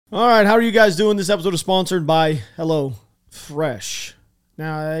All right, how are you guys doing? This episode is sponsored by Hello Fresh.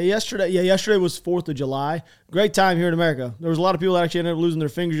 Now, yesterday was 4th of July. Great time here in America. There was a lot of people that actually ended up losing their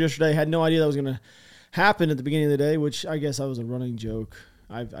fingers yesterday. Had no idea that was going to happen at the beginning of the day, which I guess I was a running joke.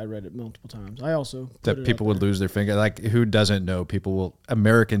 I read it multiple times. I also that people would lose their finger. Like, who doesn't know?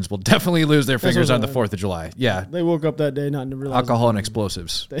 Americans will definitely lose their fingers on the 4th of July. Yeah, they woke up that day not to realize alcohol and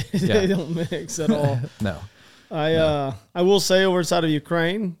explosives. They don't mix at all. No. I will say over inside of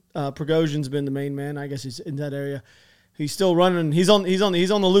Ukraine, Prigozhin's been the main man. I guess he's in that area. He's still running. He's on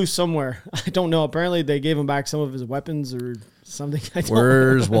the loose somewhere. I don't know. Apparently, they gave him back some of his weapons or something.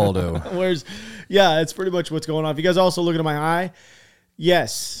 Where's Waldo? It's pretty much what's going on. If you guys are also looking at my eye,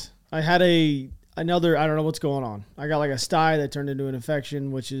 yes, I had another. I don't know what's going on. I got like a sty that turned into an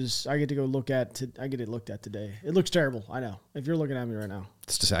infection, which is I get to go look at. I get it looked at today. It looks terrible. I know. If you're looking at me right now,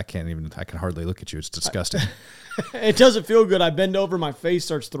 it's just I can hardly look at you. It's disgusting. It doesn't feel good. I bend over, my face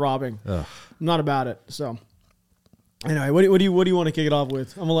starts throbbing. Ugh. I'm not about it. So. Anyway, what do you want to kick it off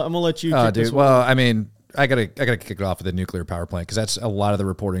with? I'm gonna let you. Kick this one. Well, I mean, I gotta kick it off with the nuclear power plant because that's a lot of the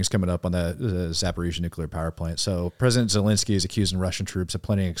reporting's coming up on the Zaporizhzhia nuclear power plant. So President Zelensky is accusing Russian troops of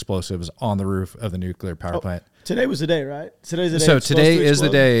planting explosives on the roof of the nuclear power plant. Today was the day, right? Today's the day. So today is the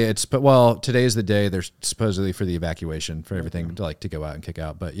day. Today is the day. There's supposedly for the evacuation for everything to go out and kick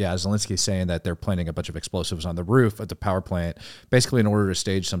out. But yeah, Zelensky's saying that they're planting a bunch of explosives on the roof of the power plant, basically in order to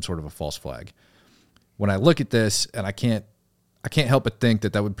stage some sort of a false flag. When I look at this, and I can't help but think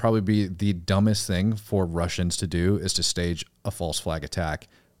that would probably be the dumbest thing for Russians to do is to stage a false flag attack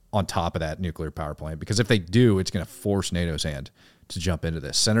on top of that nuclear power plant. Because if they do, it's going to force NATO's hand to jump into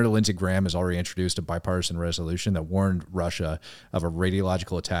this. Senator Lindsey Graham has already introduced a bipartisan resolution that warned Russia of a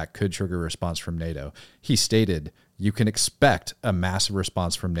radiological attack could trigger a response from NATO. He stated, you can expect a massive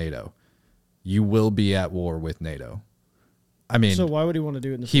response from NATO. You will be at war with NATO. I mean, so why would he want to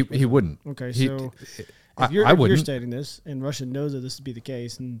do it? He wouldn't. Okay, so if you're stating this, and Russia knows that this would be the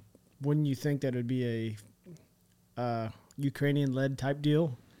case, and wouldn't you think that it would be a Ukrainian-led type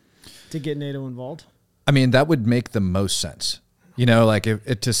deal to get NATO involved? I mean, that would make the most sense. You know, like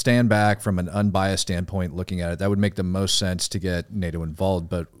to stand back from an unbiased standpoint looking at it, that would make the most sense to get NATO involved.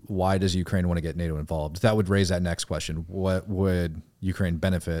 But why does Ukraine want to get NATO involved? That would raise that next question. What would Ukraine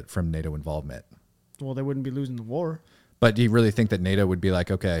benefit from NATO involvement? Well, they wouldn't be losing the war. But do you really think that NATO would be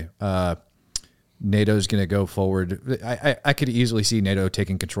like, okay, NATO's going to go forward? I could easily see NATO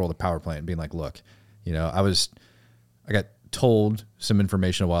taking control of the power plant and being like, look, you know, I got told some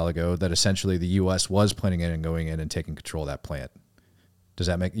information a while ago that essentially the U.S. was planning on going in and taking control of that plant. Does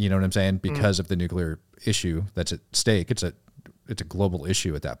that make, you know what I'm saying? Because of the nuclear issue that's at stake, it's a global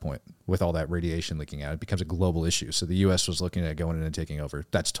issue at that point with all that radiation leaking out. It becomes a global issue. So the U.S. was looking at going in and taking over.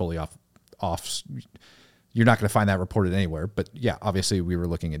 That's totally off. You're not going to find that reported anywhere. But yeah, obviously we were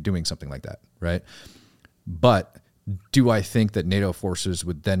looking at doing something like that, right? But do I think that NATO forces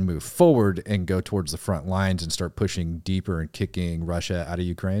would then move forward and go towards the front lines and start pushing deeper and kicking Russia out of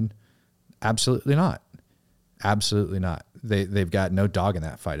Ukraine? Absolutely not. Absolutely not. They've got no dog in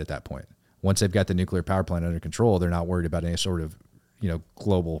that fight at that point. Once they've got the nuclear power plant under control, they're not worried about any sort of,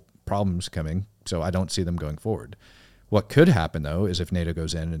 global problems coming. So I don't see them going forward. What could happen, though, is if NATO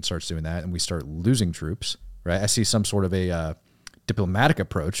goes in and starts doing that and we start losing troops, right? I see some sort of a diplomatic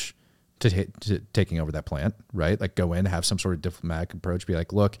approach to taking over that plant, right? Like go in, have some sort of diplomatic approach, be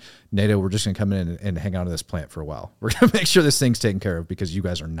like, look, NATO, we're just going to come in and hang on to this plant for a while. We're going to make sure this thing's taken care of because you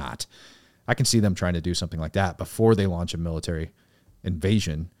guys are not. I can see them trying to do something like that before they launch a military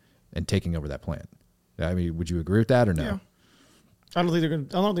invasion and taking over that plant. I mean, would you agree with that or no? Yeah. I don't think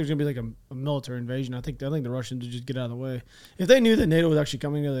there's gonna be like a military invasion. I think the Russians would just get out of the way. If they knew that NATO was actually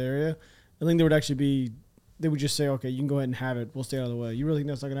coming to the area, I think they would just say, okay, you can go ahead and have it. We'll stay out of the way. You really think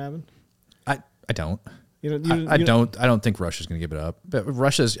that's not gonna happen? I don't. I don't think Russia's going to give it up. But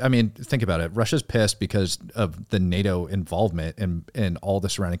think about it. Russia's pissed because of the NATO involvement in all the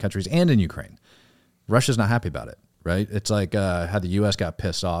surrounding countries and in Ukraine. Russia's not happy about it, right? It's like how the U.S. got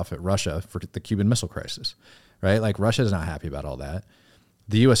pissed off at Russia for the Cuban Missile Crisis, right? Like Russia's not happy about all that.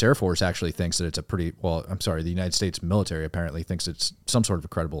 The U.S. Air Force actually thinks that it's the United States military apparently thinks it's some sort of a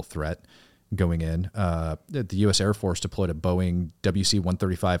credible threat going in. The U.S. Air Force deployed a Boeing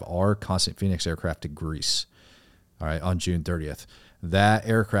WC-135R Constant Phoenix aircraft to Greece, all right, on June 30th. That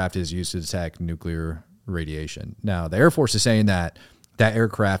aircraft is used to detect nuclear radiation. Now, the Air Force is saying that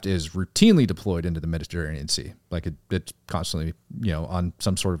aircraft is routinely deployed into the Mediterranean Sea. Like it's constantly, on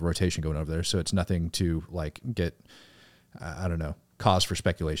some sort of rotation going over there. So it's nothing to get, cause for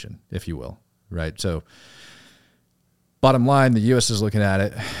speculation, if you will, right? So bottom line, the U.S. is looking at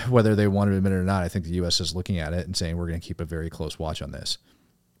it, whether they want to admit it or not. I think the U.S. is looking at it and saying we're going to keep a very close watch on this.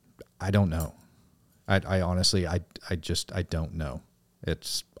 I don't know. I honestly, I don't know.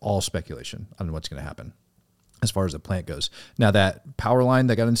 It's all speculation on what's going to happen as far as the plant goes. Now, that power line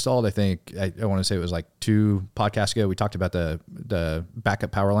that got installed, I think, I want to say it was like 2 podcasts ago, we talked about the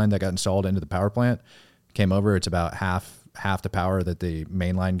backup power line that got installed into the power plant, came over. It's about half the power that the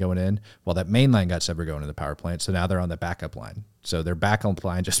main line going in. Well, that main line got severed going to the power plant, so now they're on the backup line. So their backup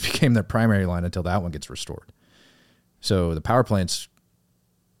line just became their primary line until that one gets restored. So the power plant's,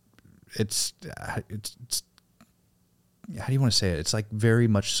 it's how do you want to say it? It's like very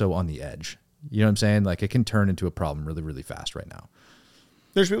much so on the edge. You know what I'm saying? Like, it can turn into a problem really, really fast right now.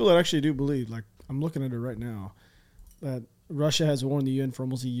 There's people that actually do believe, like, I'm looking at it right now, that Russia has warned the UN for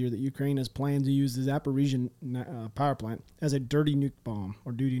almost a year that Ukraine has planned to use the Zaporizhzhia power plant as a dirty nuke bomb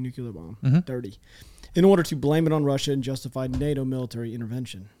or duty nuclear bomb, dirty, in order to blame it on Russia and justify NATO military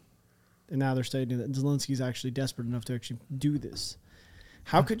intervention. And now they're stating that Zelensky's actually desperate enough to actually do this.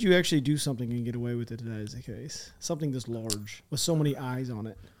 How could you actually do something and get away with it if that is the case? Something this large with so many eyes on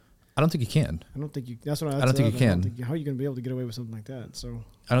it. I don't think you can. I don't think you. That's what I don't think you can. How are you going to be able to get away with something like that? So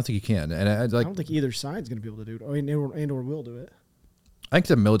I don't think you can, and I don't think either side's going to be able to do it, and or will do it. I think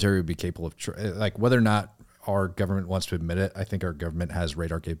the military would be capable of, like, whether or not our government wants to admit it. I think our government has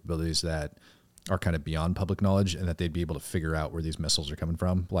radar capabilities that are kind of beyond public knowledge, and that they'd be able to figure out where these missiles are coming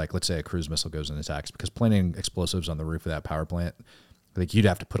from. Like, let's say a cruise missile goes and attacks, because planting explosives on the roof of that power plant, like, you'd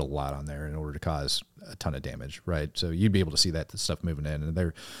have to put a lot on there in order to cause a ton of damage, right? So you'd be able to see that stuff moving in, and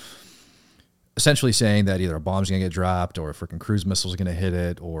they're essentially saying that either a bomb's going to get dropped, or a freaking cruise missile's going to hit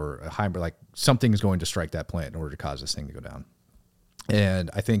it, or a hybrid, like, something's going to strike that plant in order to cause this thing to go down. And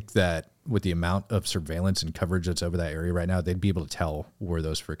I think that with the amount of surveillance and coverage that's over that area right now, they'd be able to tell where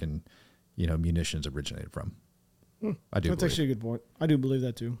those freaking, munitions originated from. I do. That's actually a good point. I do believe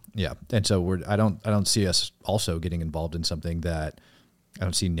that too. Yeah, and so I don't see us also getting involved in something that. I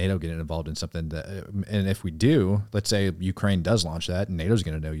don't see NATO getting involved in something that, and if we do, let's say Ukraine does launch that, and NATO's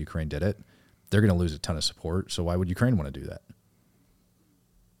going to know Ukraine did it, they're going to lose a ton of support. So why would Ukraine want to do that?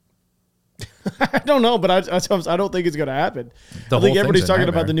 I don't know, but I don't think it's going to happen. I think everybody's talking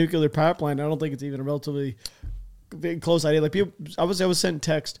about the nuclear power plant. I don't think it's even a relatively close idea. Like, people, I was sent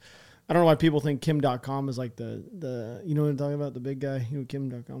text. I don't know why people think Kim.com is like the you know what I'm talking about, the big guy. You know what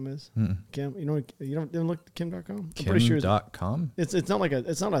Kim.com is? Kim, you don't look at Kim.com? I'm pretty sure Kim.com? It's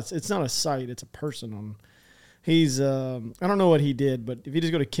not a site, it's a person on. He's I don't know what he did, but if you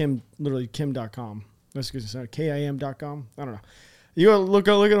just go to Kim, literally Kim.com. Let's go KIM.com. I don't know. You go look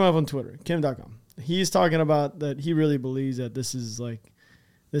him up on Twitter, Kim.com. He's talking about that he really believes that this is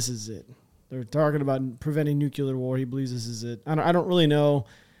it. They're talking about preventing nuclear war. He believes this is it. I don't really know.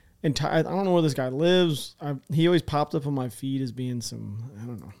 I don't know where this guy lives. He always popped up on my feed as being I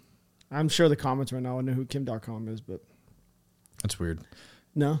don't know. I'm sure the comments right now I know who Kim.com is, but. That's weird.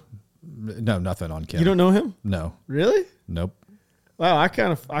 No, nothing on Kim. You don't know him? No. Really? Nope. Wow, I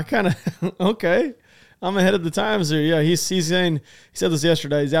kind of, okay. I'm ahead of the times here. Yeah, he's saying, he said this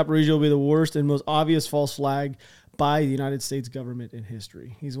yesterday, Zaporizhzhia will be the worst and most obvious false flag by the United States government in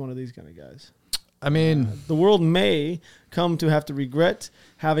history. He's one of these kind of guys. I mean, the world may come to have to regret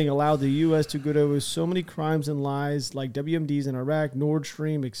having allowed the U.S. to go over so many crimes and lies like WMDs in Iraq, Nord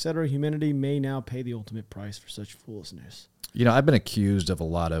Stream, etc. Humanity may now pay the ultimate price for such foolishness. I've been accused of a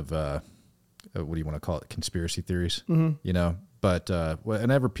lot of, what do you want to call it, conspiracy theories, but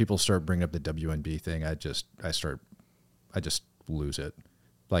whenever people start bringing up the WMD thing, I just lose it.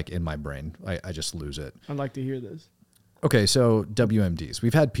 Like, in my brain, I just lose it. I'd like to hear this. Okay, so WMDs.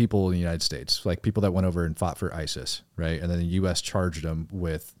 We've had people in the United States, like people that went over and fought for ISIS, right? And then the U.S. charged them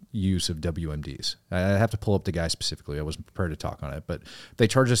with use of WMDs. I have to pull up the guy specifically. I wasn't prepared to talk on it, but they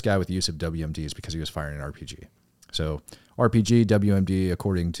charged this guy with the use of WMDs because he was firing an RPG. So RPG, WMD,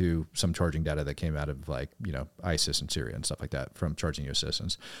 according to some charging data that came out of ISIS and Syria and stuff like that from charging U.S.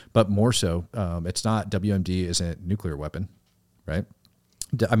 citizens. But more so, it's not, WMD isn't nuclear weapon, right?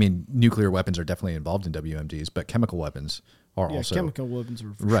 I mean, nuclear weapons are definitely involved in WMDs, but chemical weapons are also. Chemical weapons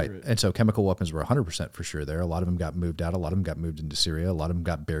are for right. Sure. And so chemical weapons were 100% for sure there. A lot of them got moved out. A lot of them got moved into Syria. A lot of them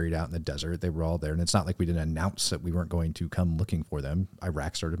got buried out in the desert. They were all there. And it's not like we didn't announce that we weren't going to come looking for them.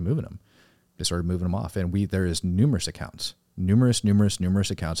 Iraq started moving them. They started moving them off. And there is numerous accounts, numerous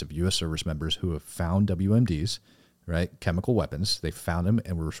accounts of U.S. service members who have found WMDs, right? Chemical weapons. They found them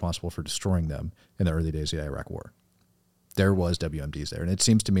and were responsible for destroying them in the early days of the Iraq War. There was WMDs there. And it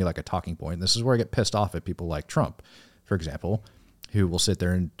seems to me like a talking point. And this is where I get pissed off at people like Trump, for example, who will sit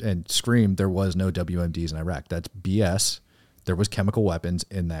there and scream there was no WMDs in Iraq. That's BS. There was chemical weapons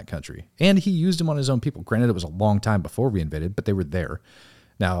in that country. And he used them on his own people. Granted, it was a long time before we invaded, but they were there.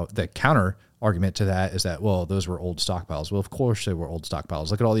 Now, the counter argument to that is that, well, those were old stockpiles. Well, of course they were old stockpiles.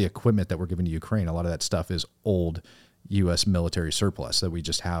 Look at all the equipment that we're giving to Ukraine. A lot of that stuff is old U.S. military surplus that we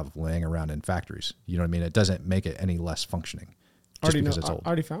just have laying around in factories. You know what I mean? It doesn't make it any less functioning just because it's old. I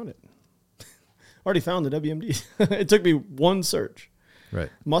already found it. Already found the WMD. It took me one search. Right.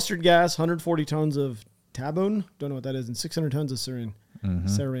 Mustard gas, 140 tons of Tabun. Don't know what that is. And 600 tons of sarin.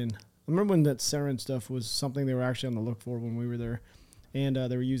 Sarin. I remember when that sarin stuff was something they were actually on the look for when we were there. And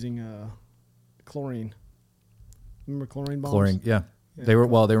they were using chlorine. Remember chlorine bombs? Chlorine, yeah. They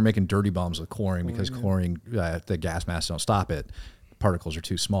were making dirty bombs with chlorine because chlorine, the gas masks don't stop it. Particles are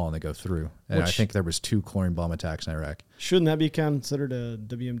too small and they go through. And I think there was 2 chlorine bomb attacks in Iraq. Shouldn't that be considered a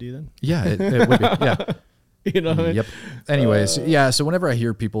WMD then? Yeah, it would be. Yeah. You know what I mean? Yep. Anyways, so whenever I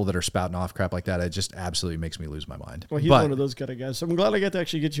hear people that are spouting off crap like that, it just absolutely makes me lose my mind. Well, he's one of those kind of guys. So I'm glad I got to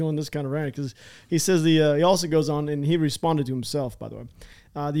actually get you on this kind of rant because he says he also goes on and he responded to himself, by the way.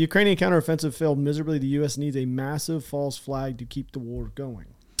 The Ukrainian counteroffensive failed miserably. The U.S. needs a massive false flag to keep the war going.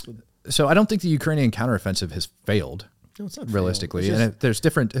 So I don't think the Ukrainian counteroffensive has failed. No, it's not realistically. failed. And there's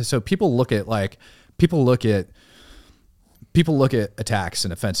different. So people look at attacks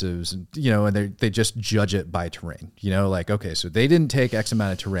and offensives, and and they just judge it by terrain. Okay, so they didn't take X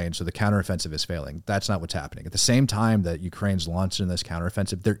amount of terrain, so the counteroffensive is failing. That's not what's happening. At the same time that Ukraine's launched in this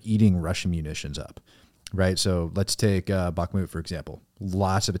counteroffensive, they're eating Russian munitions up. Right. So let's take Bakhmut, for example.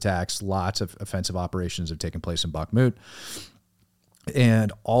 Lots of attacks, lots of offensive operations have taken place in Bakhmut.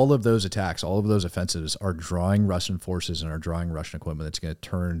 And all of those attacks, all of those offensives are drawing Russian forces and are drawing Russian equipment that's going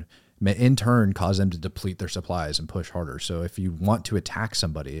to in turn cause them to deplete their supplies and push harder. So if you want to attack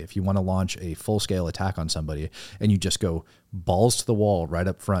somebody, if you want to launch a full-scale attack on somebody and you just go balls to the wall right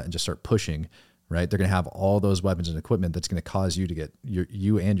up front and just start pushing, right, they're going to have all those weapons and equipment that's going to cause you to get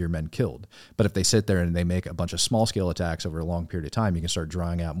you and your men killed. But if they sit there and they make a bunch of small-scale attacks over a long period of time, you can start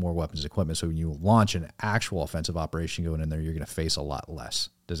drawing out more weapons and equipment. So when you launch an actual offensive operation going in there, you're going to face a lot less.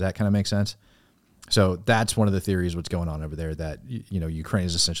 Does that kind of make sense? So that's one of the theories what's going on over there that Ukraine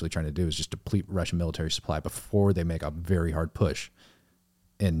is essentially trying to do is just deplete Russian military supply before they make a very hard push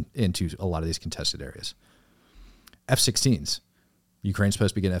into a lot of these contested areas. F-16s. Ukraine's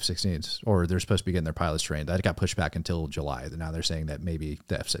supposed to be getting F-16s, or they're supposed to be getting their pilots trained. That got pushed back until July. Now they're saying that maybe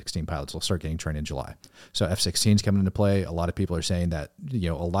the F-16 pilots will start getting trained in July. So F-16s coming into play. A lot of people are saying that a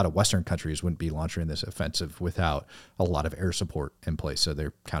lot of Western countries wouldn't be launching this offensive without a lot of air support in place. So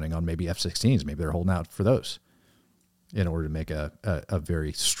they're counting on maybe F-16s. Maybe they're holding out for those in order to make a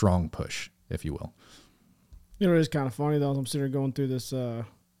very strong push, if you will. It's kind of funny though. I'm sitting here going through this.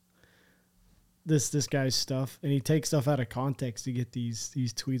 This guy's stuff, and he takes stuff out of context to get these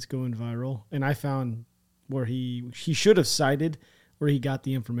tweets going viral. And I found where he should have cited where he got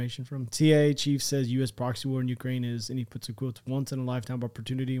the information from. TA chief says U.S. proxy war in Ukraine is, and he puts in quotes, once in a lifetime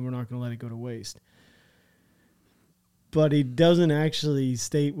opportunity, and we're not going to let it go to waste. But he doesn't actually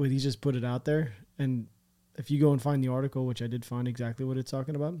state what he just put it out there. And if you go and find the article, which I did find exactly what it's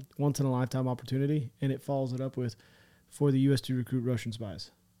talking about, once in a lifetime opportunity, and it follows it up with for the U.S. to recruit Russian spies.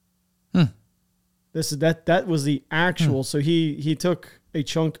 That was the actual. So he took a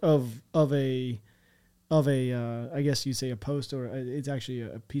chunk of a I guess you say a post, or it's actually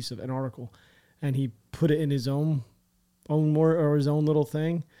a piece of an article, and he put it in his own word or his own little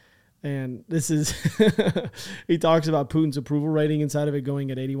thing. And this is he talks about Putin's approval rating inside of it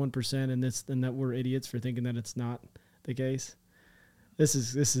going at 81%, and that we're idiots for thinking that it's not the case. This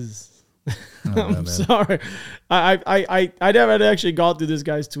is. I'm sorry. I never actually got through this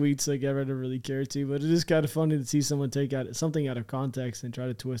guy's tweets like I never really cared to, but it is kind of funny to see someone take something out of context and try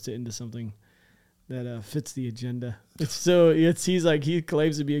to twist it into something that fits the agenda. He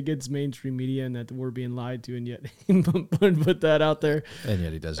claims to be against mainstream media and that we're being lied to, and yet he put that out there. And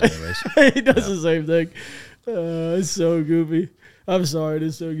yet he does it anyways. He does the same thing. It's so goofy. I'm sorry, it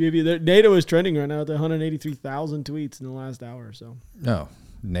is so goofy. NATO is trending right now at 183,000 tweets in the last hour or so. No.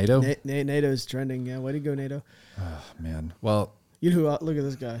 NATO? NATO is trending. Yeah, way to go, NATO. Oh, man. Well, look at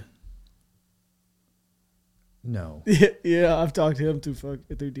this guy. No. Yeah, I've talked to him through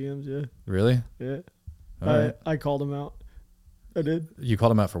DMs. Yeah. Really? Yeah. Right. I called him out. I did. You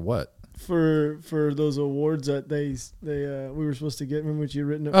called him out for what? For those awards that they we were supposed to get. Remember what you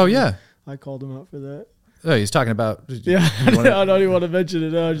written up? Oh yeah. I called him out for that. Oh, he's talking about. Yeah, I don't even want to mention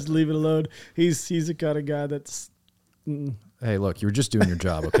it. No, just leave it alone. He's the kind of guy that's. Hey, look, you were just doing your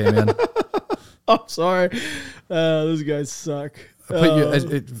job, okay, man? I'm sorry. Those guys suck.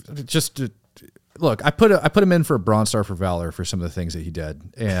 Look, I put him in for a Bronze Star for Valor for some of the things that he did,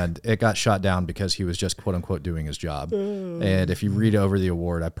 and it got shot down because he was just quote unquote doing his job. And if you read over the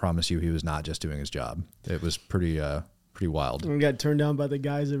award, I promise you, he was not just doing his job. It was pretty pretty wild. We got turned down by the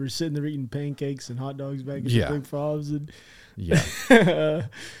guys that were sitting there eating pancakes and hot dogs back at the Big Frogs. And Yeah.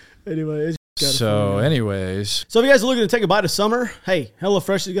 anyway, it's So anyways, so if you guys are looking to take a bite of summer, hey,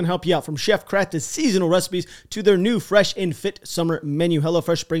 HelloFresh is going to help you out. From chef-crafted seasonal recipes to their new fresh and fit summer menu,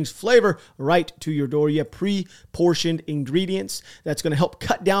 HelloFresh brings flavor right to your door. You have pre-portioned ingredients that's going to help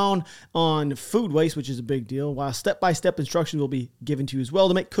cut down on food waste, which is a big deal, while step-by-step instructions will be given to you as well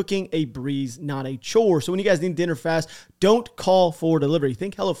to make cooking a breeze, not a chore. So when you guys need dinner fast, don't call for delivery.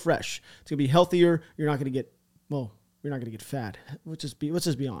 Think HelloFresh. It's going to be healthier. You're not going to get fat. Let's just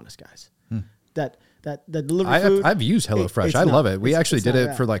be honest, guys. That delivery food. I've used HelloFresh. I love it. We actually did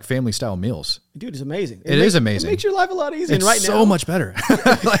it for like family style meals. Dude, it's amazing. It is amazing. It makes your life a lot easier. It's and right so now, much better.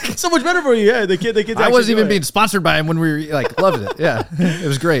 so much better for you. Yeah, the kids. I wasn't even being sponsored by him when we were like loving it. Yeah, it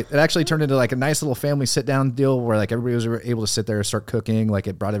was great. It actually turned into like a nice little family sit down deal where like everybody was able to sit there and start cooking. Like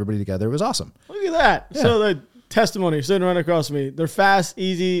it brought everybody together. It was awesome. Look at that. Yeah. So the testimony sitting right across from me. They're fast,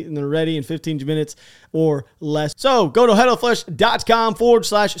 easy, and they're ready in 15 minutes or less. So go to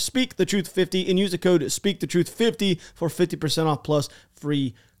HelloFresh.com/SpeakTheTruth50 and use the code SpeakTheTruth50 for 50% off plus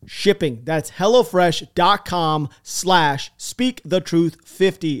free shipping. That's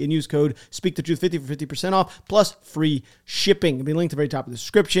HelloFresh.com/SpeakTheTruth50 and use code SpeakTheTruth50 for 50% off plus free shipping. It'll be linked to the very top of the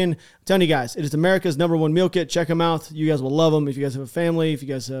description. I'm telling you guys, it is America's #1 meal kit. Check them out. You guys will love them. If you guys have a family, if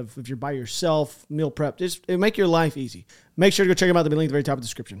you're by yourself, meal prep, it'll make your life easy. Make sure to go check them out. They'll be linked to the very top of the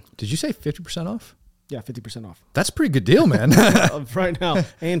description. Did you say 50% off? Yeah, 50% off. That's a pretty good deal, man. Right now,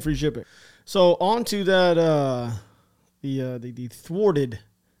 and free shipping. So on to that, the thwarted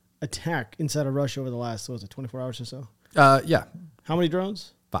attack inside of Russia over the last, 24 hours or so? Yeah. How many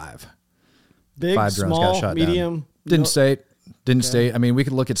drones? 5. Big, 5 drones small, got shot medium? down. Didn't state. I mean, we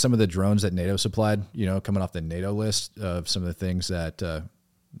could look at some of the drones that NATO supplied, coming off the NATO list of some of the things that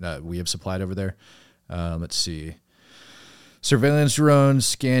we have supplied over there. Let's see. Surveillance drones,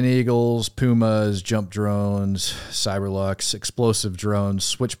 Scan Eagles, Pumas, jump drones, Cyberlux, explosive drones,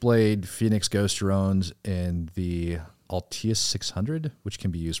 Switchblade, Phoenix Ghost drones, and the Altius 600, which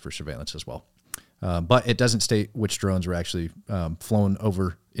can be used for surveillance as well. But it doesn't state which drones were actually flown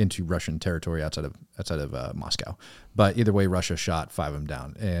over into Russian territory outside of Moscow. But either way, Russia shot 5 of them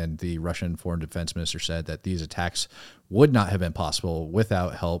down. And the Russian foreign defense minister said that these attacks would not have been possible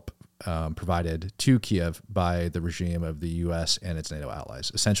without help provided to Kiev by the regime of the U.S. and its NATO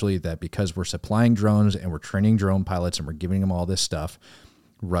allies. Essentially, that because we're supplying drones and we're training drone pilots and we're giving them all this stuff,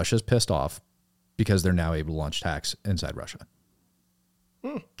 Russia's pissed off because they're now able to launch attacks inside Russia.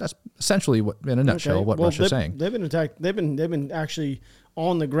 That's essentially what, in a nutshell, what Russia's saying. They've been attacked. They've been actually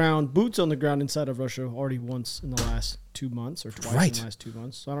on the ground, boots on the ground inside of Russia already once in the last 2 months or twice in the last 2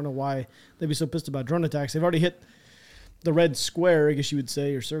 months. So I don't know why they'd be so pissed about drone attacks. They've already hit the red square, I guess you would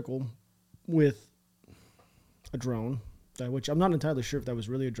say, or circle, with a drone, which I'm not entirely sure if that was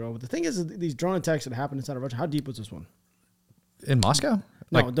really a drone. But the thing is, these drone attacks that happened inside of Russia, how deep was this one? In Moscow?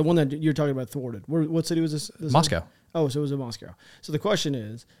 No, the one that you're talking about thwarted. What city was this Moscow. One? Oh, so it was in Moscow. So the question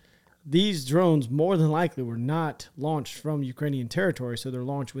is, these drones more than likely were not launched from Ukrainian territory, so they're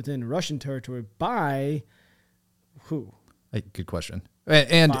launched within Russian territory by who? Good question.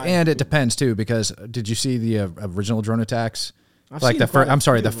 And it depends too, because did you see the original drone attacks?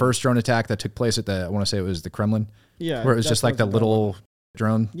 The first drone attack that took place at I want to say it was the Kremlin. Yeah. Where it was just like the little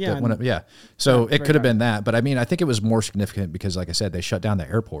drone. Yeah. That went up. Yeah. So it could have been that. But I mean, I think it was more significant because, like I said, they shut down the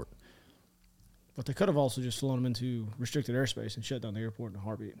airport. But they could have also just flown them into restricted airspace and shut down the airport in a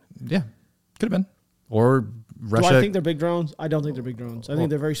heartbeat. Yeah. Could have been. Or Russia. Do I think they're big drones? I don't think they're big drones. I think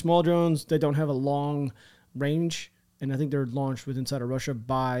they're very small drones. They don't have a long range. And I think they're launched inside of Russia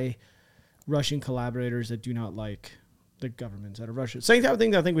by Russian collaborators that do not like the government out of Russia. Same type of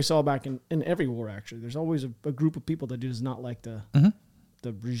thing that I think we saw back in every war, actually. There's always a group of people that does not like the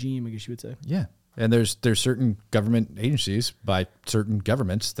regime, I guess you would say. Yeah. And there's certain government agencies by certain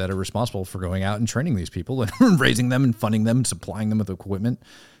governments that are responsible for going out and training these people and raising them and funding them and supplying them with equipment.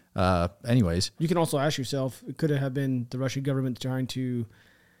 Anyways. You can also ask yourself, could it have been the Russian government trying to...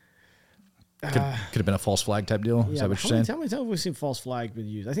 Could have been a false flag type deal. Is that what you're saying? How many times have we seen false flag been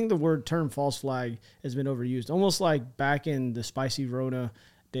used? I think the term false flag has been overused, almost like back in the spicy Rona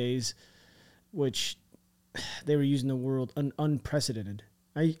days, which they were using the word unprecedented.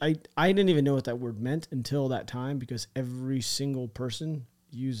 I didn't even know what that word meant until that time because every single person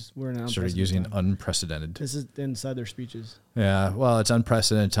started using unprecedented. This is inside their speeches. Yeah, well, it's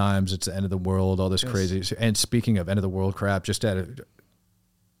unprecedented times. It's the end of the world. All this crazy. And speaking of end of the world crap, just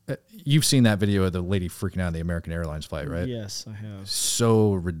you've seen that video of the lady freaking out on the American Airlines flight, right? Yes, I have.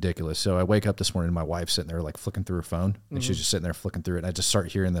 So ridiculous. So I wake up this morning and my wife's sitting there like flicking through her phone, and she's just sitting there flicking through it. And I just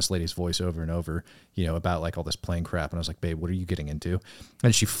start hearing this lady's voice over and over, about like all this plane crap. And I was like, babe, what are you getting into?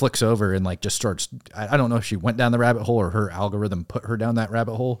 And she flicks over and like just starts, I don't know if she went down the rabbit hole or her algorithm put her down that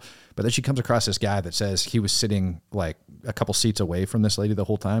rabbit hole, but then she comes across this guy that says he was sitting like a couple seats away from this lady the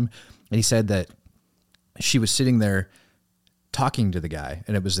whole time. And he said that she was sitting there talking to the guy,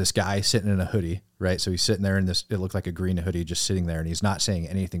 and it was this guy sitting in a hoodie, right? So he's sitting there in this, it looked like a green hoodie, just sitting there, and he's not saying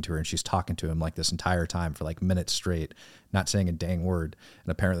anything to her, and she's talking to him like this entire time for like minutes straight, not saying a dang word.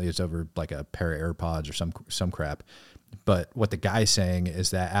 And apparently it's over like a pair of AirPods or some crap. But what the guy's saying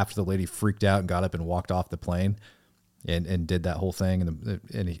is that after the lady freaked out and got up and walked off the plane and did that whole thing,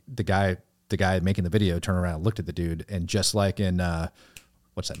 and the guy making the video turned around and looked at the dude, and just like in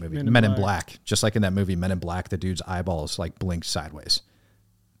what's that movie? Men in Black. Just like in that movie, Men in Black, the dude's eyeballs like blinked sideways,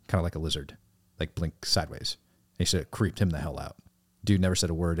 kind of like a lizard, like blink sideways. And he said it creeped him the hell out. Dude never said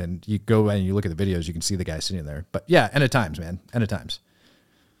a word. And you go and you look at the videos, you can see the guy sitting there. But yeah, end of times, man. End of times.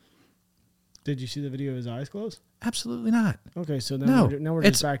 Did you see the video of his eyes closed? Absolutely not. Okay, so now we're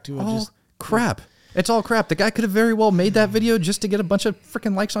just back to all crap. It's all crap. The guy could have very well made that video just to get a bunch of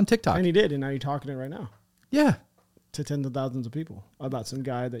freaking likes on TikTok. And he did, and now you're talking it right now. Yeah. To tens of thousands of people about some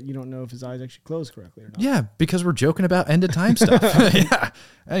guy that you don't know if his eyes actually closed correctly or not. Yeah, because we're joking about end of time stuff. Yeah.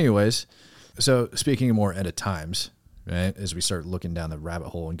 Anyways, so speaking of more end of times, right, as we start looking down the rabbit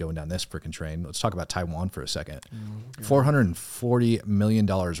hole and going down this freaking train, let's talk about Taiwan for a second. $440 million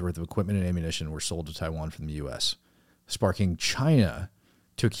worth of equipment and ammunition were sold to Taiwan from the U.S., sparking China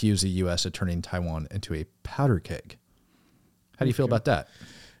to accuse the U.S. of turning Taiwan into a powder keg. How do you feel about that?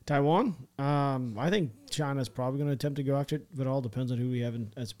 Taiwan, I think China's probably going to attempt to go after it, but it all depends on who we have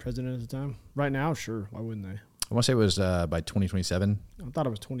as president at the time. Right now, sure. Why wouldn't they? I want to say it was by 2027. I thought it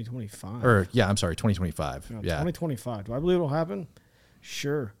was 2025. Or, yeah, I'm sorry, 2025. No, yeah. 2025. Do I believe it'll happen?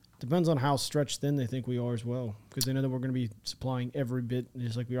 Sure. Depends on how stretched thin they think we are as well, because they know that we're going to be supplying every bit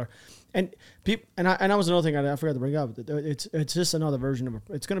just like we are. And people, and that was another thing I forgot to bring up. It's just another version of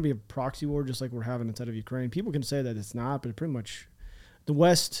it's going to be a proxy war just like we're having inside of Ukraine. People can say that it's not, but pretty much the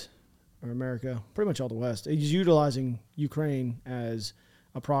West or America, pretty much all the West, is utilizing Ukraine as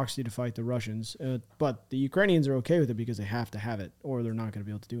a proxy to fight the Russians. But the Ukrainians are okay with it because they have to have it, or they're not going to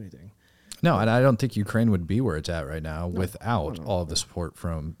be able to do anything. No, and I don't think Ukraine would be where it's at right now without all of the support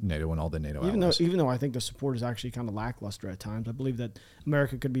from NATO and all the NATO allies. Even though I think the support is actually kind of lackluster at times, I believe that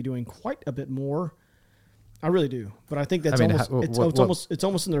America could be doing quite a bit more. I really do, but I think that's it's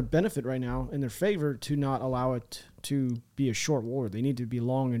almost in their benefit right now, in their favor, to not allow it to be a short war. They need to be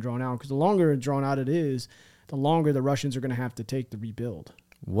long and drawn out, because the longer and drawn out it is, the longer the Russians are going to have to take to rebuild.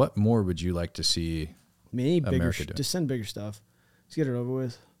 What more would you like to see? Bigger, just send bigger stuff. Let's get it over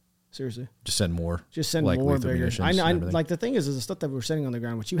with. Seriously, just send more. Just send more bigger. I like the thing is the stuff that we're sending on the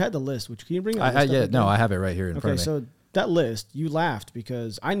ground, which you had the list. Which can you bring up? I have it right here in front of me. So that list, you laughed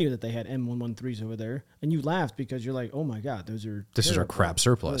because I knew that they had M113s over there, and you laughed because you're like, oh my god, this is our crap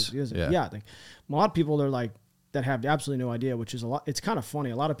surplus. Yeah. Like, a lot of people are like that have absolutely no idea, which is a lot. It's kind of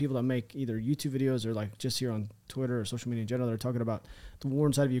funny. A lot of people that make either YouTube videos or like just here on Twitter or social media in general, they're talking about the war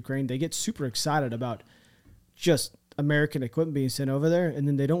inside of Ukraine. They get super excited about just American equipment being sent over there, and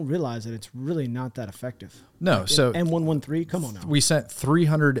then they don't realize that it's really not that effective. No, like so M113, come on now. We sent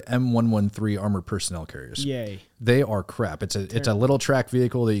 300 M113 armored personnel carriers. Yay. They are crap. It's a little track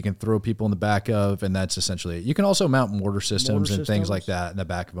vehicle that you can throw people in the back of, and that's essentially it. You can also mount mortar systems and things like that in the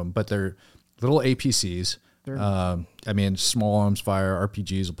back of them, but they're little APCs. Small arms fire,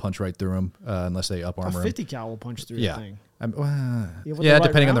 RPGs will punch right through them unless they up armor. A 50 cal will punch through the thing.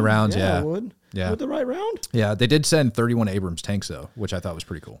 Depending on the rounds, it would. Yeah. With the right round? Yeah, they did send 31 Abrams tanks, though, which I thought was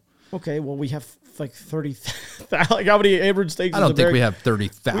pretty cool. Okay, well, we have like 30,000. Like, how many Abrams tanks? I don't think we have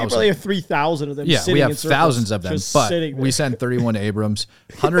 30,000. We probably have 3,000 of them. Yeah, we have thousands of them, but we send 31 Abrams,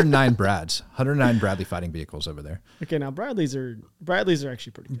 109 Brads, 109 Bradley fighting vehicles over there. Okay, now Bradleys are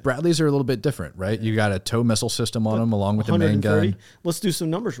actually pretty good. Bradleys are a little bit different, right? You got a tow missile system on them along with the main gun. Let's do some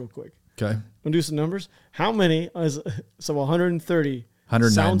numbers real quick. Okay. We'll do some numbers. How many so 130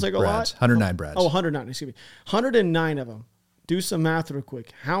 sounds like a lot? 109 Brads. Oh, 109, excuse me. 109 of them. Do some math real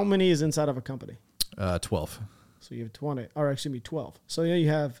quick. How many is inside of a company? 12. So you have 20, or excuse me, 12. So you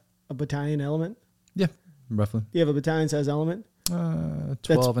have a battalion element? Yeah, roughly. You have a battalion size element?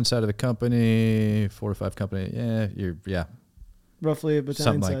 12 inside of the company, 4 or 5 company. Yeah. Roughly a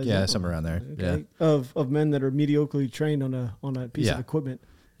battalion size. Somewhere around there. Okay. Yeah. Of men that are mediocrely trained on a piece of equipment.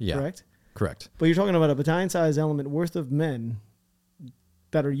 Yeah. Correct? Correct. But you're talking about a battalion size element worth of men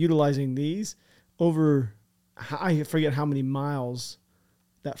that are utilizing these over, I forget how many miles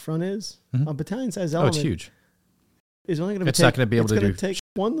that front is, a battalion-sized Oh, element it's huge. is only going to It's not going to be able to do. take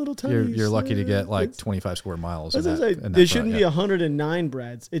one little tiny. You're lucky to get like it's- 25 square miles. As I say, it shouldn't be 109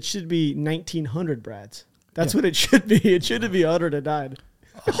 Brads. It should be 1,900 Brads. That's what it should be. It shouldn't be 109.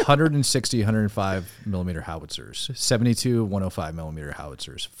 160, 105 millimeter howitzers, 72, 105 millimeter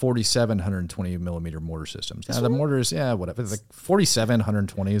howitzers, 47, 120 millimeter mortar systems. Now the mortars, yeah, whatever. Like 47,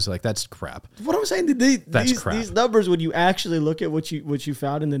 120s, like that's crap. What I'm saying, these numbers, when you actually look at what you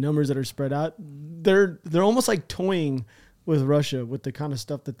found in the numbers that are spread out, they're almost like toying with Russia with the kind of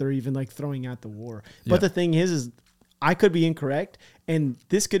stuff that they're even like throwing at the war. But the thing is I could be incorrect, and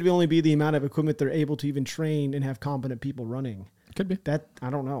this could only be the amount of equipment they're able to even train and have competent people running. Could be. That I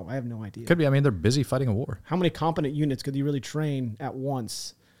don't know. I have no idea. Could be. I mean, they're busy fighting a war. How many competent units could you really train at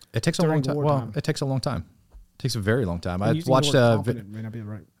once? It takes a long time. Well, it takes a long time. It takes a very long time. I watched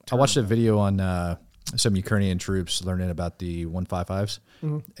a video on some Ukrainian troops learning about the 155s,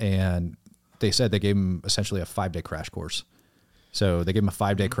 and they said they gave them essentially a 5-day crash course. So they gave them a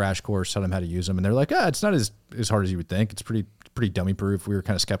 5-day crash course, taught them how to use them, and they're like, it's not as hard as you would think. It's pretty dummy proof. We were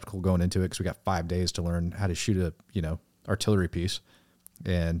kind of skeptical going into it because we got 5 days to learn how to shoot a artillery piece,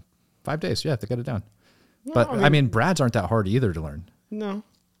 and 5 days, they got it down. No, but I mean, Brads aren't that hard either to learn. No,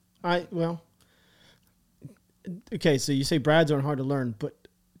 okay. So you say Brads aren't hard to learn, but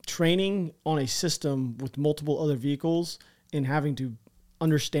training on a system with multiple other vehicles and having to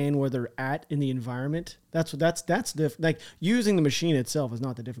understand where they're at in the environment, that's like using the machine itself is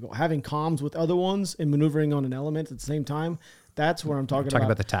not that difficult. Having comms with other ones and maneuvering on an element at the same time, that's where I'm talking about. Talking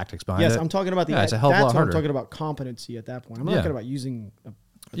about the tactics behind it. Yes, I'm talking about it's a hell of a lot harder. I'm talking about competency at that point. I'm not talking about using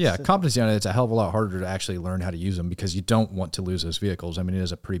competency on it. It's a hell of a lot harder to actually learn how to use them because you don't want to lose those vehicles. I mean, it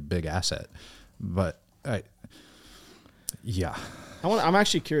is a pretty big asset, but I'm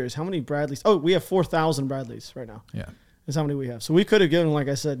actually curious how many Bradleys. Oh, we have 4,000 Bradleys right now. Yeah. That's how many we have. So we could have given, like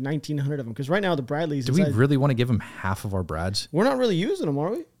I said, 1,900 of them. Because right now the Bradleys. Do we really want to give them half of our Brads? We're not really using them,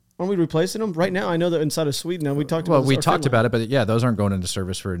 are we? Aren't we replacing them? Right now, I know that inside of Sweden, now we talked about. Well, we talked about it, but those aren't going into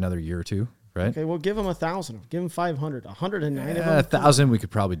service for another year or two, right? Okay, well, give them 1,000. Give them 500. 109 of them. 1,000 we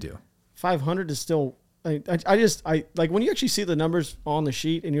could probably do. 500 is still. I like when you actually see the numbers on the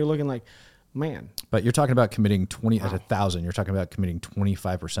sheet and you're looking like, man. But you're talking about committing 20 at 1,000. You're talking about committing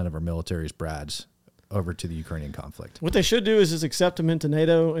 25% of our military's Brads over to the Ukrainian conflict. What they should do is just accept them into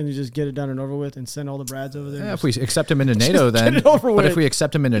NATO and you just get it done and over with and send all the Brads over there. Yeah, if we accept them into NATO, then. But if we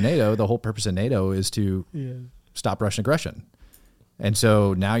accept them into NATO, the whole purpose of NATO is to stop Russian aggression. And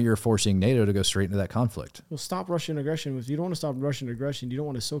so now you're forcing NATO to go straight into that conflict. Well, stop Russian aggression. If you don't want to stop Russian aggression, you don't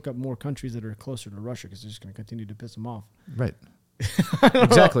want to soak up more countries that are closer to Russia because they're just going to continue to piss them off. Right.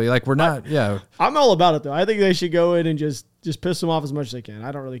 Exactly. Like we're not. I'm all about it though. I think they should go in and just piss them off as much as they can.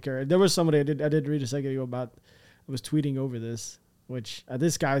 I don't really care. There was somebody I did read a second ago about. I was tweeting over this, which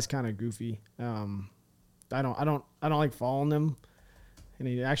this guy's kind of goofy. I don't like following them, and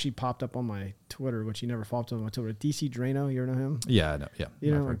he actually popped up on my Twitter, which he never popped up on my Twitter. DC Drano, you know him? Yeah, I know. Yeah,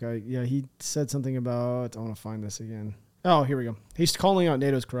 you know, like he said something about. I want to find this again. Oh, here we go. He's calling out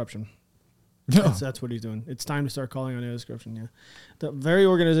NATO's corruption. That's what he's doing. It's time to start calling on NATO's corruption. Yeah, the very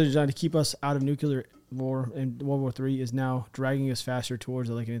organization designed to keep us out of nuclear war and World War III is now dragging us faster towards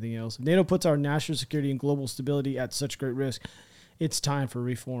it like anything else. If NATO puts our national security and global stability at such great risk, it's time for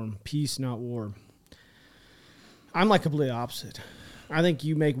reform. Peace, not war. I'm like completely opposite. I think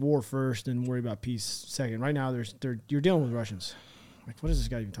you make war first and worry about peace second. Right now, you're dealing with Russians. Like, what is this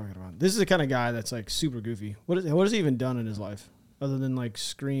guy even talking about? This is the kind of guy that's like super goofy. What has he even done in his life other than like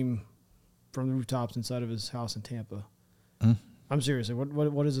scream from the rooftops inside of his house in Tampa? I'm serious.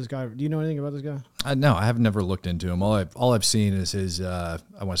 What is this guy? Do you know anything about this guy? No, I have never looked into him. All I've seen is his. I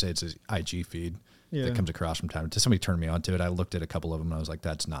want to say it's his IG feed that comes across from time to time. Somebody turned me onto it. I looked at a couple of them and I was like,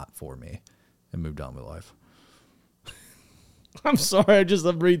 that's not for me, and moved on with life. I'm sorry.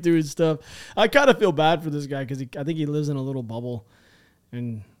 I'm reading through his stuff. I kind of feel bad for this guy because I think he lives in a little bubble,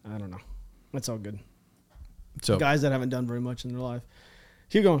 and I don't know. That's all good. So guys that haven't done very much in their life.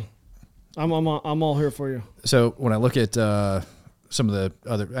 Keep going. I'm all here for you. So when I look at some of the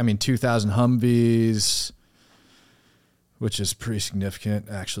other, 2,000 Humvees, which is pretty significant.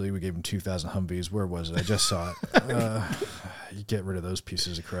 Actually, we gave him 2,000 Humvees. Where was it? I just saw it. You get rid of those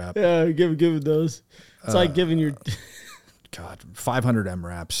pieces of crap. Yeah, give it those. It's like giving your 500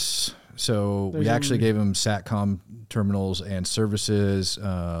 MRAPs. So we actually gave him SATCOM terminals and services.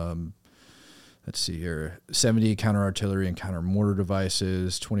 Let's see here. 70 counter artillery and counter mortar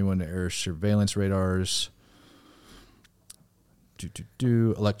devices, 21 air surveillance radars,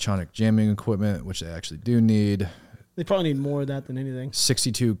 electronic jamming equipment, which they actually do need. They probably need more of that than anything.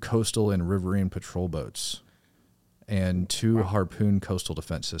 62 coastal and riverine patrol boats and 2 Harpoon coastal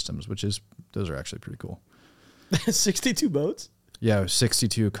defense systems, those are actually pretty cool. 62 boats? Yeah,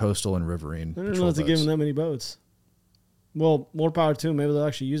 62 coastal and riverine. I didn't know to give them that many boats. Well, more power to them. Maybe they'll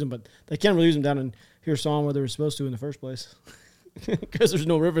actually use them, but they can't really use them down in Hereson where they were supposed to in the first place because there's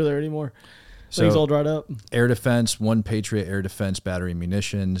no river there anymore. Things all dried up. Air defense, 1 Patriot air defense battery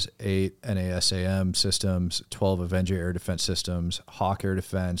munitions, 8 NASAM systems, 12 Avenger air defense systems, Hawk air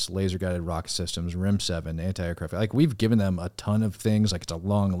defense, laser guided rocket systems, RIM-7, anti-aircraft. Like, we've given them a ton of things. Like, it's a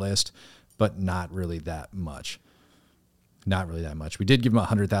long list, but not really that much. Not really that much. We did give them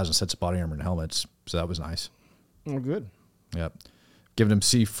 100,000 sets of body armor and helmets, so that was nice. Oh, good. Yep. Giving them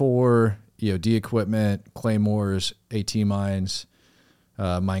C4, EOD equipment, claymores, AT mines,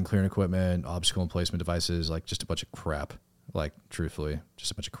 mine clearing equipment, obstacle emplacement devices, like just a bunch of crap. Like, truthfully,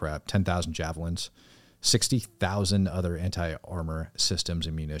 just a bunch of crap. 10,000 javelins, 60,000 other anti-armor systems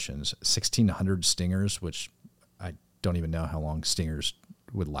and munitions, 1,600 Stingers, which I don't even know how long Stingers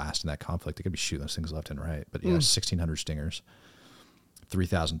would last in that conflict. They could be shooting those things left and right. But yeah, 1,600 Stingers,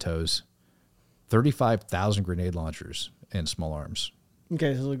 3,000 tows, 35,000 grenade launchers and small arms.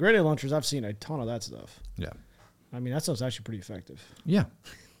 Okay, so the grenade launchers, I've seen a ton of that stuff. Yeah. I mean, that stuff's actually pretty effective. Yeah.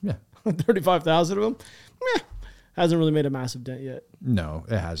 Yeah. 35,000 of them? Meh. Hasn't really made a massive dent yet. No,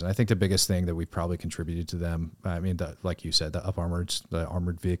 it hasn't. I think the biggest thing that we probably contributed to them, I mean, like you said, the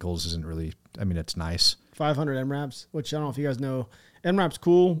armored vehicles isn't really, I mean, it's nice. 500 MRAPs, which I don't know if you guys know. MRAP's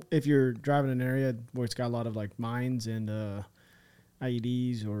cool if you're driving an area where it's got a lot of like mines and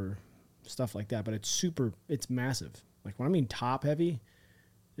IEDs or stuff like that, but it's massive. Like, when I mean top heavy,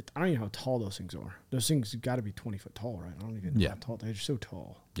 I don't even know how tall those things are. Those things got to be 20 foot tall, right? I don't even know how tall they're so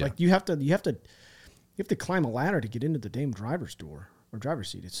tall. Yeah. Like, you have to climb a ladder to get into the damn driver's door or driver's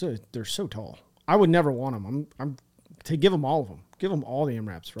seat. They're so tall. I would never want them. I'm to give them all of them. Give them all the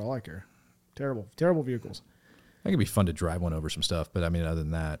MRAPs for all I care. Terrible vehicles. I think it'd be fun to drive one over some stuff, but I mean, other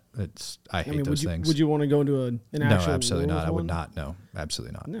than that, I hate those things. Would you want to go into an actual? No, absolutely not. I would one? not. No,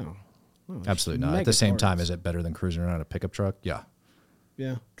 absolutely not. No. Absolutely not. At the same time, is it better than cruising around a pickup truck? Yeah.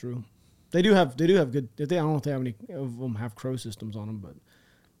 Yeah, true. They do have good. I don't know if they have any of them have Crow systems on them, but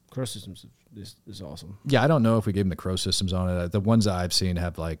Crow systems is awesome. Yeah, I don't know if we gave them the Crow systems on it. The ones that I've seen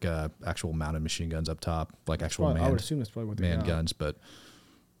have like actual mounted machine guns up top, like actual I would assume that's probably what they manned got. guns, but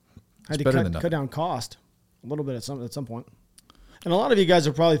had to cut down cost a little bit at some point. And a lot of you guys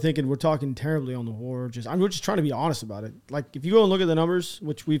are probably thinking we're talking terribly on the war. We're just trying to be honest about it. Like, if you go and look at the numbers,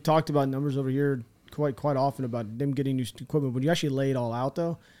 which we've talked about numbers over here quite often about them getting new equipment, when you actually lay it all out,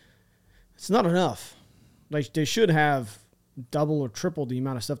 though, it's not enough. Like, they should have double or triple the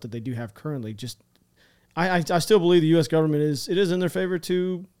amount of stuff that they do have currently. I still believe the U.S. government is in their favor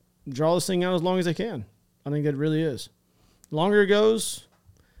to draw this thing out as long as they can. I think that it really is. The longer it goes,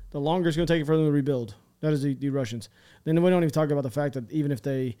 the longer it's going to take it for them to rebuild. That is the Russians. Then we don't even talk about the fact that even if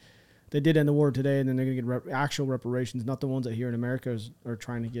they did end the war today, and then they're going to get actual reparations, not the ones that here in America are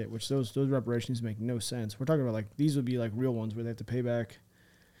trying to get, which those reparations make no sense. We're talking about, like, these would be like real ones where they have to pay back,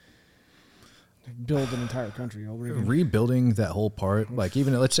 build an entire country over again. Rebuilding that whole part, like,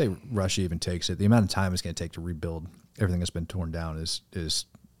 even let's say Russia even takes it, the amount of time it's going to take to rebuild everything that's been torn down is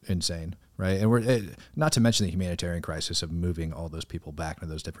insane, right? And we're not to mention the humanitarian crisis of moving all those people back into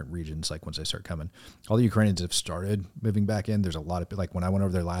those different regions. Like, once they start coming, all the Ukrainians have started moving back in. There's a lot of, like, when I went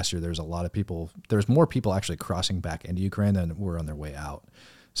over there last year, there's a lot of people. There's more people actually crossing back into Ukraine than were on their way out.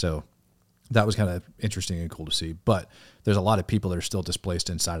 So that was kind of interesting and cool to see. But there's a lot of people that are still displaced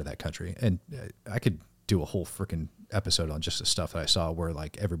inside of that country, and I could do a whole freaking episode on just the stuff that I saw where,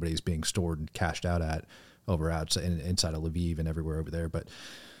 like, everybody's being stored and cashed out at inside of Lviv and everywhere over there. But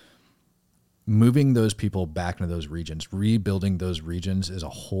moving those people back into those regions, rebuilding those regions is a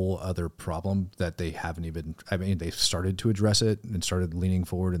whole other problem that they haven't even, I mean, they've started to address it and started leaning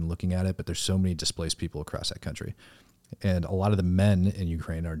forward and looking at it, but there's so many displaced people across that country. And a lot of the men in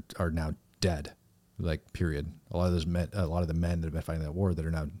Ukraine are now dead, like, period. A lot of the men that have been fighting that war that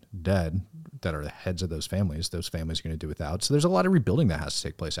are now dead, that are the heads of those families are going to do without. So there's a lot of rebuilding that has to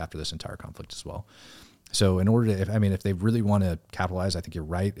take place after this entire conflict as well. So in order to, if they really want to capitalize, I think you're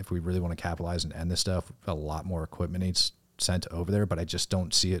right. If we really want to capitalize and end this stuff, a lot more equipment needs sent over there, but I just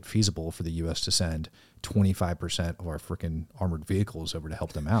don't see it feasible for the U.S. to send 25% of our freaking armored vehicles over to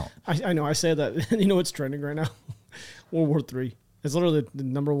help them out. I know. I say that. You know what's trending right now? World War III. It's literally the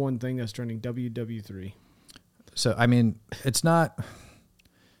number one thing that's trending, WW3. So, I mean, it's not...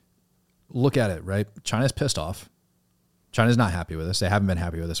 Look at it, right? China's pissed off. China's not happy with us. They haven't been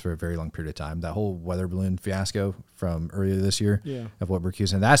happy with us for a very long period of time. That whole weather balloon fiasco from earlier this year of what we're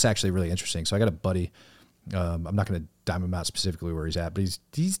accusing, that's actually really interesting. So I got a buddy I'm not going to dime him out specifically where he's at, but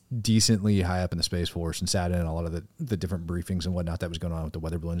he's decently high up in the Space Force and sat in a lot of the different briefings and whatnot that was going on with the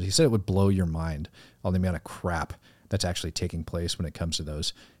weather balloons. He said it would blow your mind on the amount of crap that's actually taking place when it comes to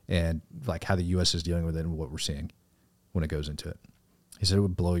those, and like how the U.S. is dealing with it and what we're seeing when it goes into it. He said it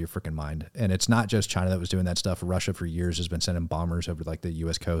would blow your freaking mind. And it's not just China that was doing that stuff. Russia for years has been sending bombers over like the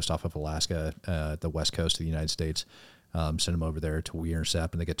U.S. coast off of Alaska, the west coast of the United States, send them over there to we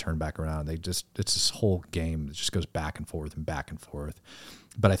intercept, and they get turned back around. It's this whole game that just goes back and forth and back and forth.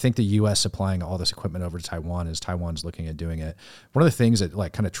 But I think the U.S. supplying all this equipment over to Taiwan as Taiwan's looking at doing it. One of the things that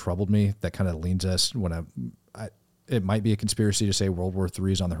like kind of troubled me, that kind of leans us when it might be a conspiracy to say World War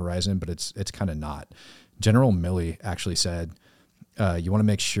III is on the horizon, but it's kind of not. General Milley actually said, you want to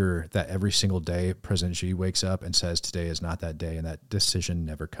make sure that every single day President Xi wakes up and says today is not that day, and that decision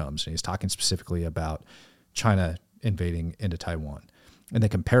never comes. And he's talking specifically about China invading into Taiwan. And they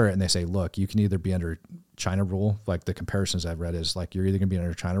compare it and they say, look, you can either be under China rule, like the comparisons I've read is like you're either going to be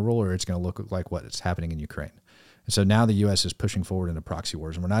under China rule or it's going to look like what is happening in Ukraine. And so now the U.S. is pushing forward into proxy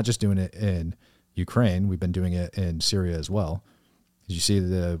wars. And we're not just doing it in Ukraine. We've been doing it in Syria as well. Did you see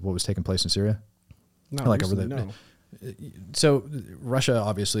what was taking place in Syria? No, like recently, over no. So Russia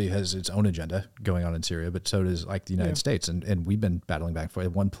obviously has its own agenda going on in Syria, but so does like the United States. And we've been battling back and forth.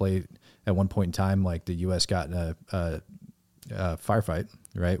 At one point in time, like the U.S. got in a firefight,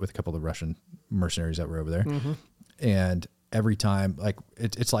 right, with a couple of the Russian mercenaries that were over there. Mm-hmm. And every time, like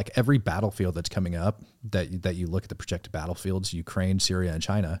it's like every battlefield that's coming up that you look at the projected battlefields, Ukraine, Syria, and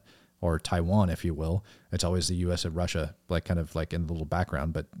China, or Taiwan, if you will, it's always the U.S. and Russia, like kind of like in the little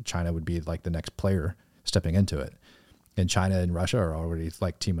background, but China would be like the next player stepping into it. And China and Russia are already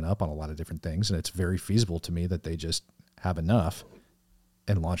like teaming up on a lot of different things. And it's very feasible to me that they just have enough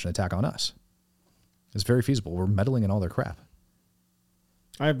and launch an attack on us. It's very feasible. We're meddling in all their crap.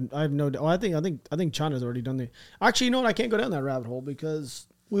 I have no doubt. Well, I think China's already done the. Actually, you know what? I can't go down that rabbit hole because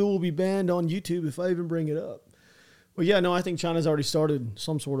we will be banned on YouTube if I even bring it up. But yeah, no, I think China's already started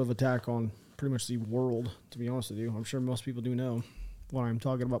some sort of attack on pretty much the world. To be honest with you, I'm sure most people do know what I'm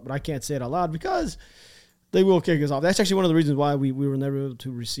talking about, but I can't say it out loud because they will kick us off. That's actually one of the reasons why we were never able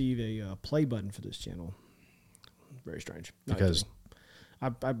to receive a play button for this channel. Very strange. Because I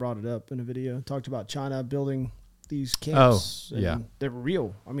brought it up in a video. Talked about China building these camps. Oh, yeah. They were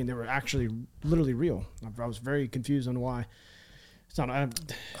real. I mean, they were actually literally real. I was very confused on why. It's not.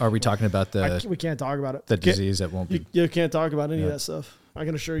 Are we talking about we can't talk about it. The disease that won't be. You can't talk about any of that stuff. I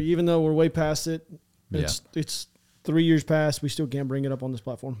can assure you, even though we're way past it, it's 3 years past, we still can't bring it up on this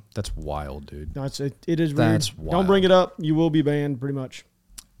platform. That's wild, dude. No, it is weird. That's wild. Don't bring it up. You will be banned, pretty much.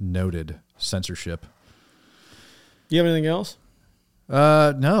 Noted. Censorship. You have anything else?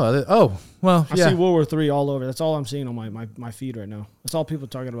 No. Oh, well, I see World War III all over. That's all I'm seeing on my feed right now. That's all people are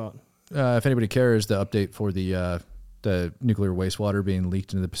talking about. If anybody cares, the update for the nuclear wastewater being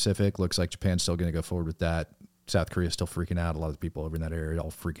leaked into the Pacific, looks like Japan's still going to go forward with that. South Korea's still freaking out. A lot of the people over in that area are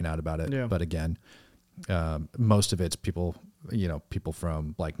all freaking out about it. Yeah. But again, most of it's people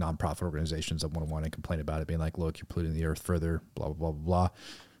from like nonprofit organizations that want to complain about it, being like, look, you're polluting the earth further, blah, blah, blah,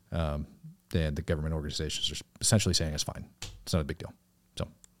 blah. And the government organizations are essentially saying it's fine. It's not a big deal. So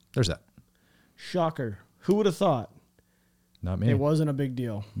there's that. Shocker. Who would have thought? Not me. It wasn't a big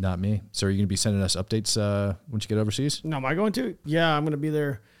deal. Not me. So are you going to be sending us updates once you get overseas? No, am I going to? Yeah, I'm going to be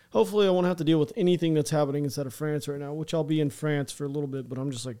there. Hopefully I won't have to deal with anything that's happening inside of France right now, which I'll be in France for a little bit, but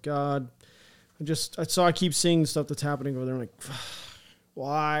I'm just like, God, I keep seeing stuff that's happening over there. I'm like,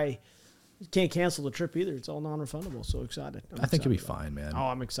 why? You can't cancel the trip either. It's all non-refundable. So excited. I think you'll be fine, man. Oh,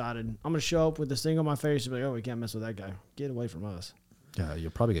 I'm excited. I'm going to show up with this thing on my face and be like, oh, we can't mess with that guy. Get away from us. Yeah,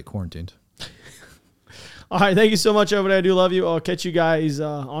 you'll probably get quarantined. All right. Thank you so much over there. I do love you. I'll catch you guys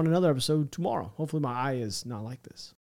on another episode tomorrow. Hopefully my eye is not like this.